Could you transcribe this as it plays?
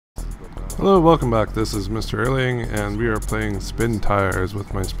Hello, welcome back. This is MrEarling, and we are playing SpinTires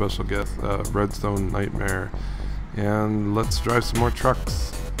with my special guest, Redstone Night. And let's drive some more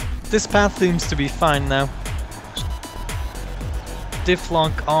trucks. This path seems to be fine now. Diff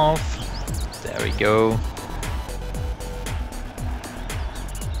lock off. There we go.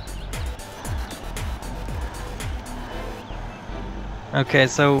 Okay,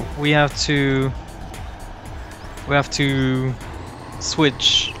 so we have to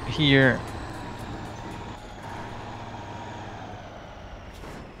switch here.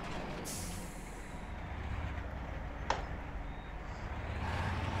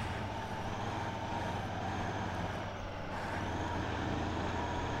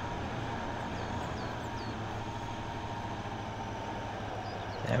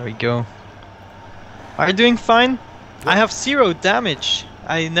 There we go. Are you doing fine? Yep. I have 0 damage.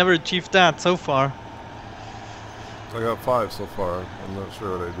 I never achieved that so far. I got 5 so far. I'm not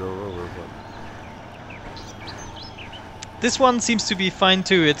sure what I drove over, but... This one seems to be fine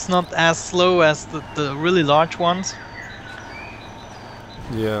too. It's not as slow as the really large ones.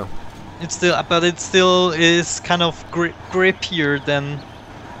 Yeah. It's still, but it still is kind of grippier than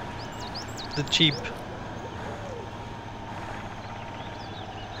the cheap.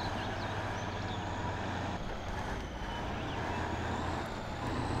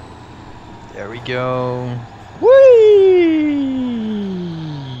 There we go. Whee!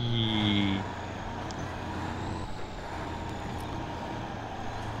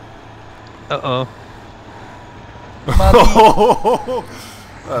 Uh-oh.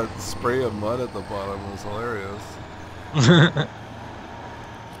 That spray of mud at the bottom was hilarious.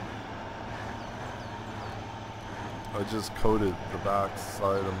 I just coated the back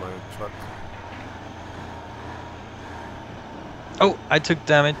side of my truck. Oh, I took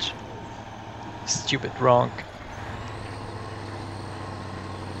damage. Stupid rock.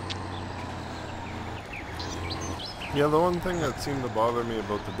 Yeah, the one thing that seemed to bother me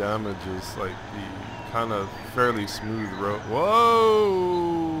about the damage is like the kind of fairly smooth road.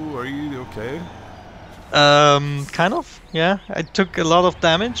 Whoa! Are you okay? Kind of, yeah. I took a lot of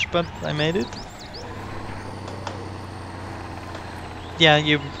damage, but I made it. Yeah,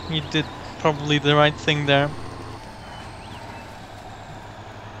 you did probably the right thing there.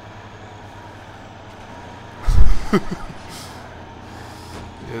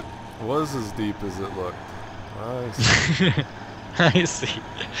 It was as deep as it looked. I see. I see.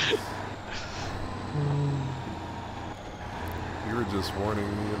 You were just warning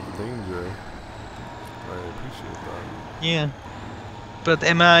me of the danger. I appreciate that. Yeah. But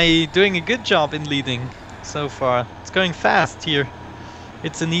am I doing a good job in leading so far? It's going fast here.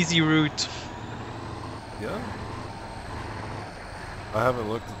 It's an easy route. Yeah. I haven't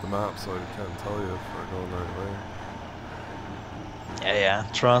looked at the map, so I can't tell you if we're going the right way. Yeah,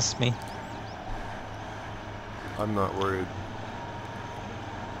 trust me. I'm not worried.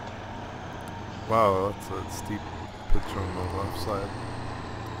 Wow, that's a steep pitch on the left side.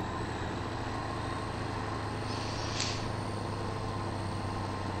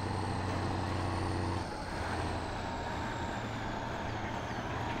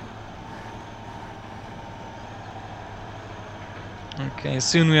 Okay,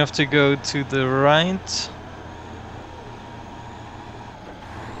 soon we have to go to the right.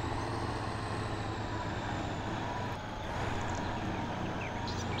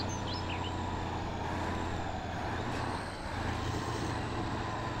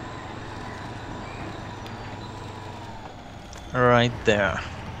 Right there.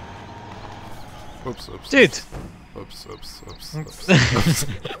 Oops, oops. Dude! Oops, oops, oops, Oops. oops.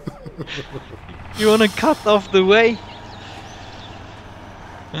 You wanna cut off the way?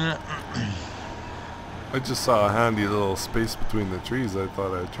 I just saw a handy little space between the trees I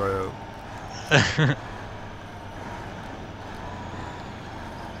thought I'd try out.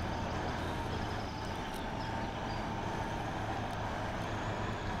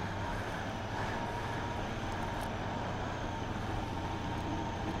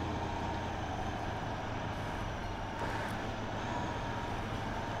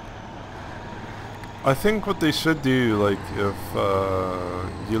 I think what they should do, like, if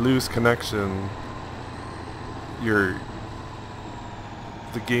you lose connection, the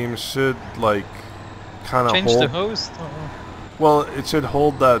game should, like, kind of Change hold... the host? Well, it should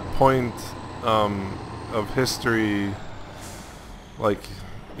hold that point of history, like,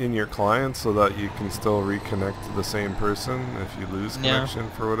 in your client so that you can still reconnect to the same person if you lose connection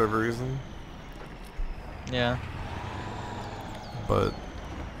for whatever reason. Yeah. But...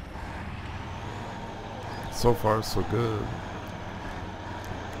 so far, so good.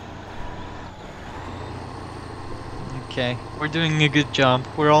 Okay, we're doing a good job.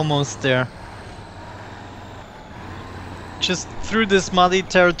 We're almost there. Just through this muddy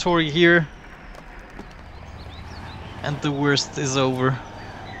territory here, and the worst is over.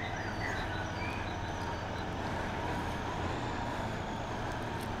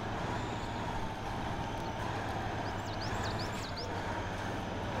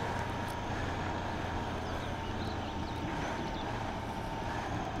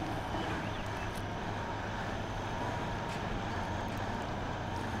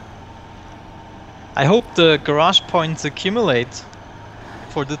 I hope the garage points accumulate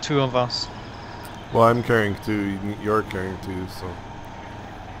for the two of us. Well, I'm carrying 2, you're carrying 2, so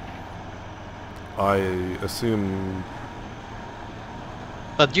I assume.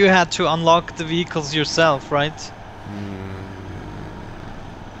 But you had to unlock the vehicles yourself, right?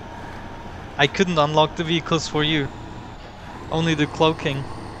 I couldn't unlock the vehicles for you. Only the cloaking.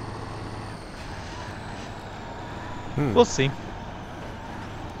 We'll see.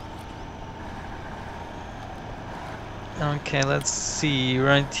 Okay, let's see.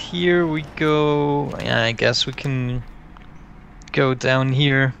 Right here we go. Yeah, I guess we can go down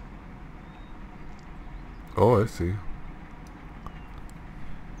here. Oh, I see.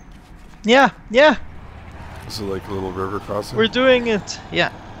 Yeah, yeah. This is like a little river crossing. We're doing it.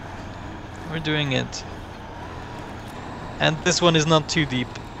 Yeah. We're doing it. And this one is not too deep.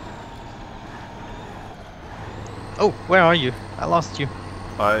 Oh, where are you? I lost you.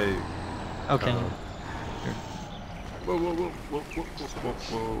 Okay. Whoa, whoa, whoa, whoa, whoa,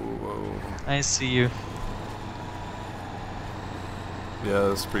 whoa, whoa, whoa. I see you.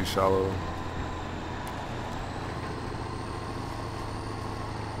 Yeah, it's pretty shallow.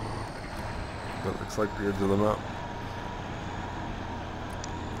 That looks like the edge of the map.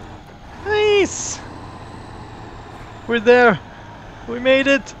 Nice! We're there! We made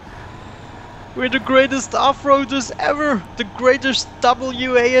it! We're the greatest off-roaders ever! The greatest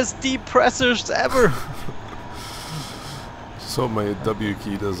WASD pressers ever! So my W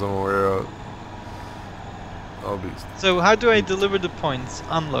key doesn't wear out. I'll be. So how do I deliver the points?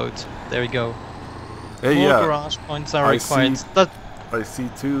 Unload. There we go. Hey, More yeah. garage points are required. I see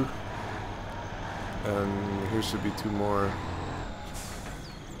 2. And here should be 2 more.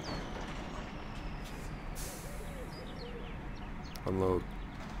 Unload.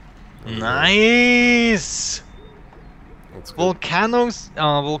 Nice! That's good.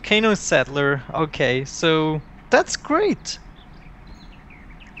 Volcano settler. Okay, so that's great.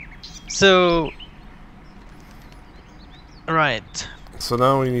 So, right. So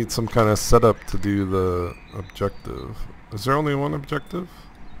now we need some kind of setup to do the objective. Is there only one objective?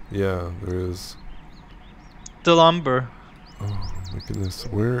 Yeah, there is. The lumber. Oh my goodness,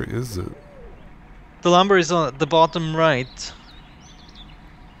 where is it? The lumber is on the bottom right.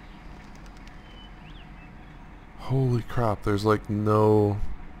 Holy crap, there's like no...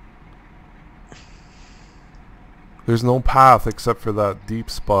 There's no path except for that deep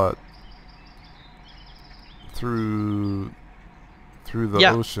spot through the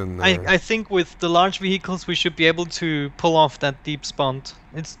ocean there. I think with the large vehicles we should be able to pull off that deep spot.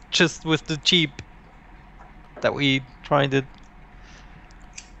 It's just with the Jeep that we tried it.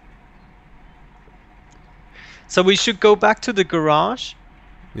 So we should go back to the garage.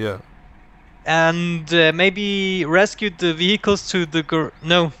 Yeah. And maybe rescue the vehicles to the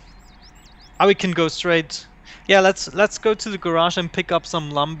no. Oh, we can go straight. Yeah, let's go to the garage and pick up some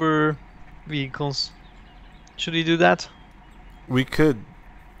lumber vehicles. Should we do that? We could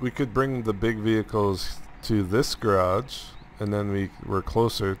bring the big vehicles to this garage, and then we're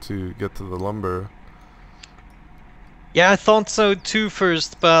closer to get to the lumber. Yeah, I thought so too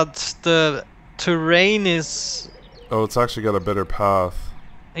first, but the terrain is... Oh, it's actually got a better path.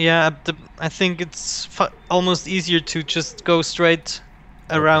 Yeah, I think it's almost easier to just go straight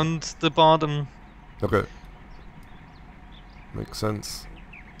around the bottom. Okay. Makes sense.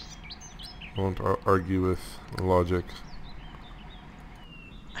 I won't argue with logic.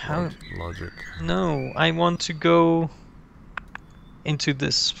 How? Logic. No, I want to go into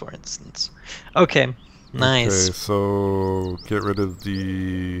this, for instance. Okay, nice. Okay, so get rid of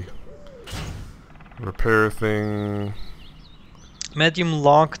the repair thing. Medium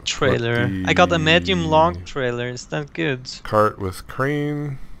log trailer. I got a medium log trailer. Is that good? Cart with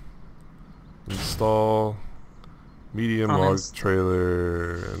crane. Install. Medium log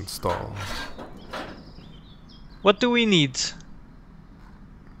trailer. Install. What do we need?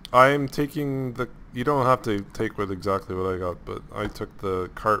 I'm taking the... You don't have to take with exactly what I got, but I took the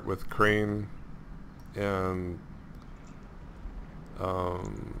cart with crane and...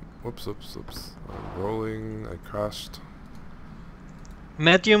 whoops. I'm rolling. I crashed.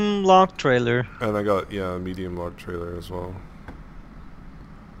 Medium log trailer. And I got, yeah, a medium log trailer as well.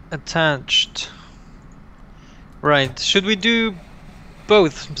 Attached. Right. Should we do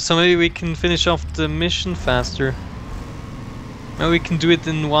both? So maybe we can finish off the mission faster. Maybe we can do it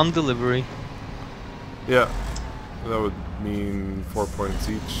in one delivery. Yeah. That would mean 4 points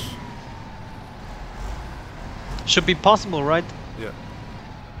each. Should be possible, right? Yeah.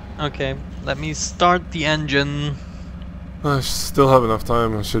 Okay. Let me start the engine. I still have enough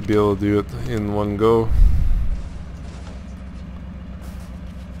time. I should be able to do it in one go.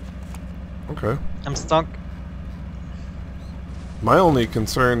 Okay. I'm stuck. My only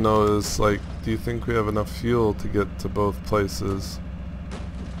concern though is like, do you think we have enough fuel to get to both places?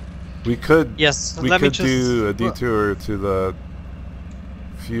 We could. Yes. We let me could just do a detour to the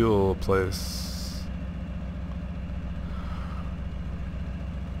fuel place.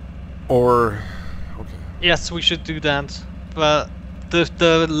 Or okay. Yes, we should do that. But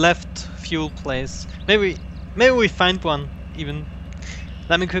the left fuel place. Maybe we find one even.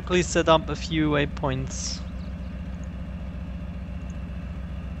 Let me quickly set up a few waypoints.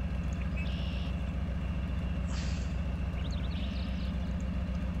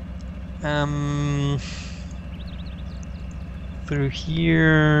 Through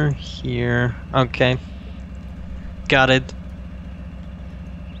here, here. Okay. Got it.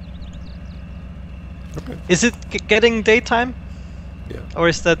 Okay. Is it getting daytime? Yeah. Or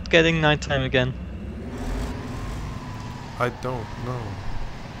is that getting nighttime again? I don't know.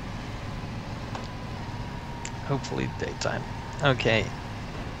 Hopefully daytime. Okay.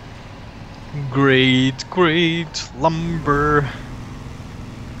 Great lumber.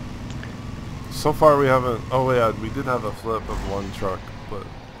 So far we haven't. Oh yeah, we did have a flip of one truck, but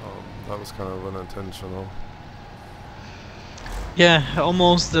that was kind of unintentional. Yeah,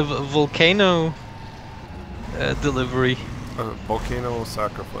 almost a volcano delivery. A volcano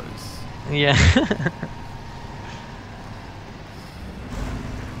sacrifice. Yeah.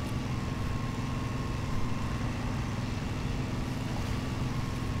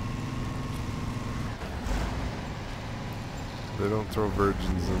 They don't throw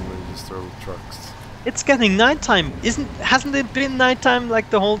virgins in, they just throw trucks. It's getting nighttime. Hasn't it been nighttime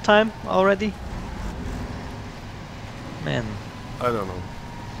like the whole time already? Man. I don't know.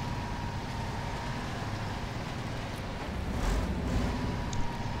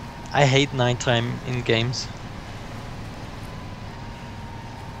 I hate nighttime in games.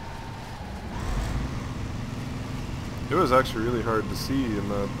 It was actually really hard to see in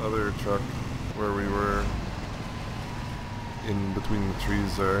that other truck where we were in between the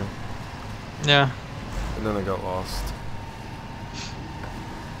trees there. Yeah. And then I got lost.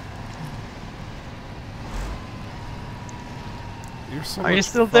 You're so Are you much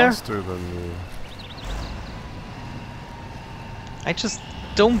still there? faster than me. I just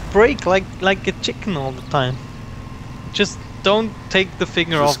don't brake like a chicken all the time. Just don't take the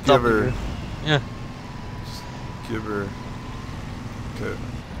finger Just off give W. her. Yeah. Just give her. Okay.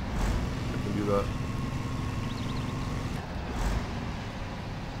 I can do that.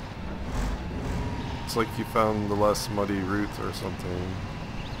 It's like you found the less muddy route or something.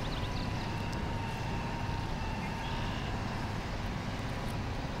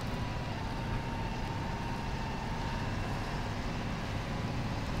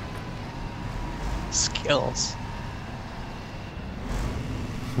 Skills.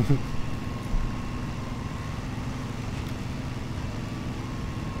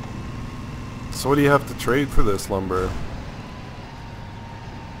 So what do you have to trade for this lumber?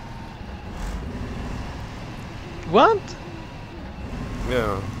 What?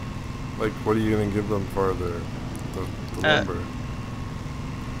 Yeah. Like, what are you gonna give them for the lumber?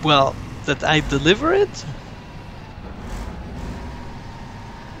 Well, that I deliver it?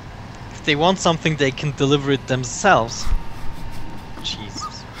 If they want something, they can deliver it themselves.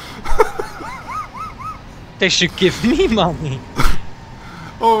 Jesus. They should give me money.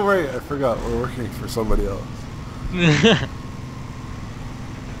 Oh right, I forgot. We're working for somebody else.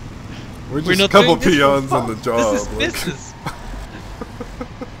 We're just not a couple doing this for peons on fun. the job. This is like. business.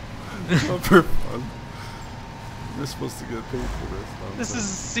 Not for fun. You're supposed to get paid for this. This is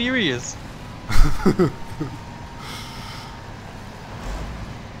serious.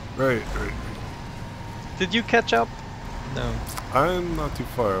 Right. Did you catch up? No. I'm not too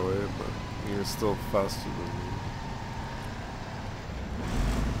far away, but you're still faster than me.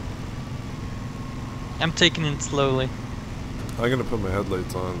 I'm taking it slowly. I'm gonna put my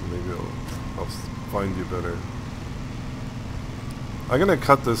headlights on. Maybe I'll find you better. I'm gonna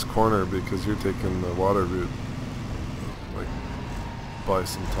cut this corner because you're taking the water route. Like, buy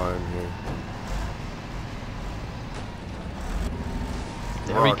some time here.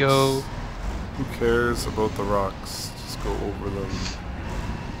 There we go. Who cares about the rocks? Just go over them.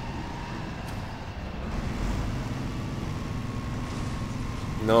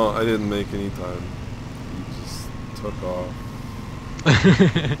 No, I didn't make any time. You just took off.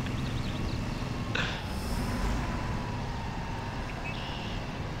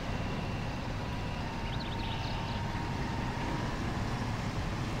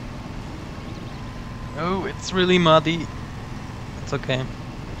 Oh, it's really muddy. It's okay.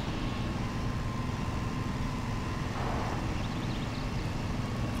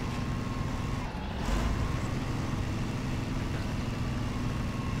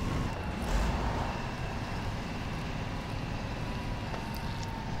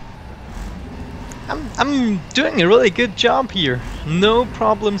 I'm doing a really good job here. No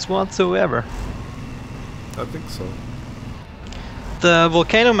problems whatsoever. I think so. The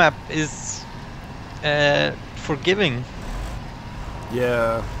volcano map is forgiving.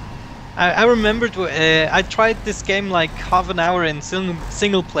 Yeah. I remembered I tried this game like half an hour in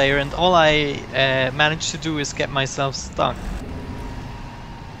single player, and all I managed to do is get myself stuck.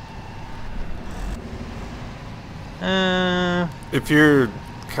 If you're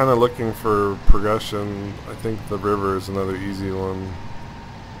kind of looking for progression, I think the river is another easy one.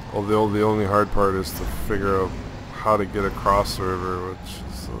 Although the only hard part is to figure out how to get across the river, which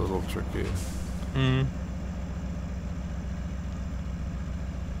is a little tricky. Mm.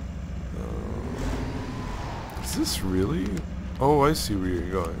 Is this really? Oh, I see where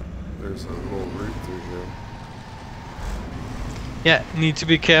you're going. There's a little route through here. Yeah, need to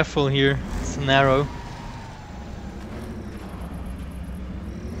be careful here. It's narrow.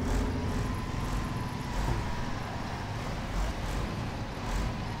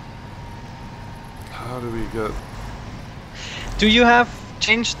 How do we get? Do you have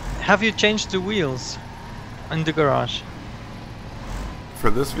changed? Have you changed the wheels in the garage? For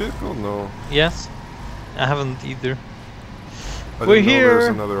this vehicle? No. Yes, I haven't either. I We're didn't know here. there was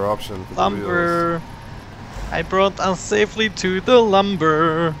another option for the Lumber. wheels. I brought us safely to the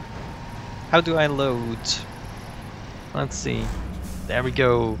lumber. How do I load? Let's see. There we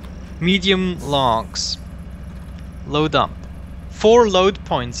go. Medium logs. Load up. 4 load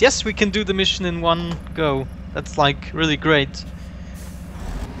points. Yes, we can do the mission in one go. That's like really great.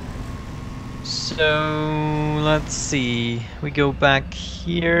 So let's see. We go back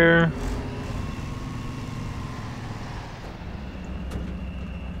here.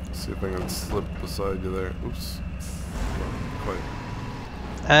 See if I can slip beside you there. Oops. Not quite.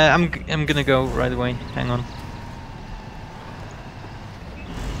 I'm gonna go right away. Hang on.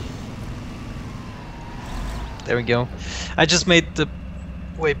 There we go. I just made the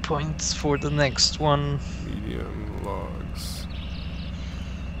waypoints for the next one. Medium logs.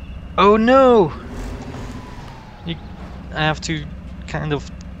 Oh no! I have to kind of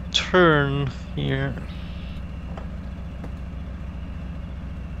turn here.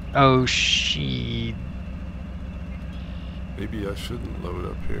 Oh shit. Maybe I shouldn't load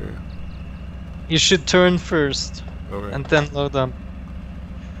up here. You should turn first Okay. and then load up.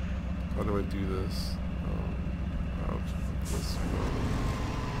 How do I do this? Out this way.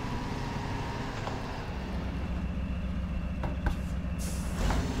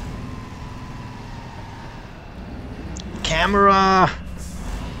 Camera!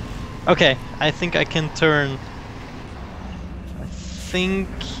 Okay, I think I can turn. I think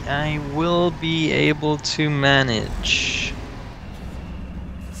I will be able to manage.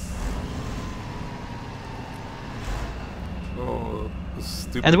 Oh, this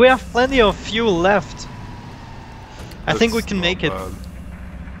stupid. And we have plenty of fuel left. I think we That's can not make it. bad.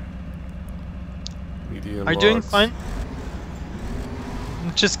 Medium Are you doing logs. fine?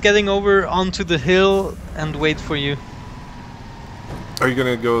 I'm just getting over onto the hill and wait for you. Are you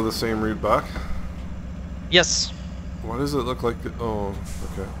gonna go the same route back? Yes. Why does it look like? Oh,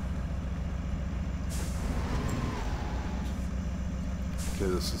 okay.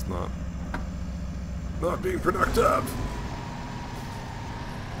 Okay, this is not being productive.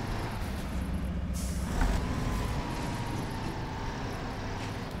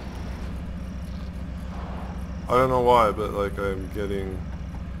 I don't know why, but like I'm getting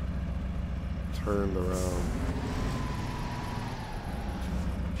turned around.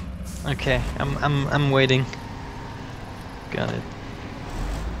 Okay, I'm waiting. Got it.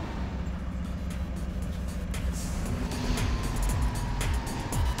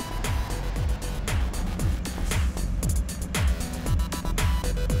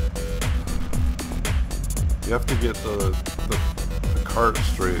 You have to get the cart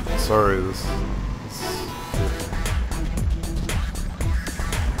straight. Sorry, this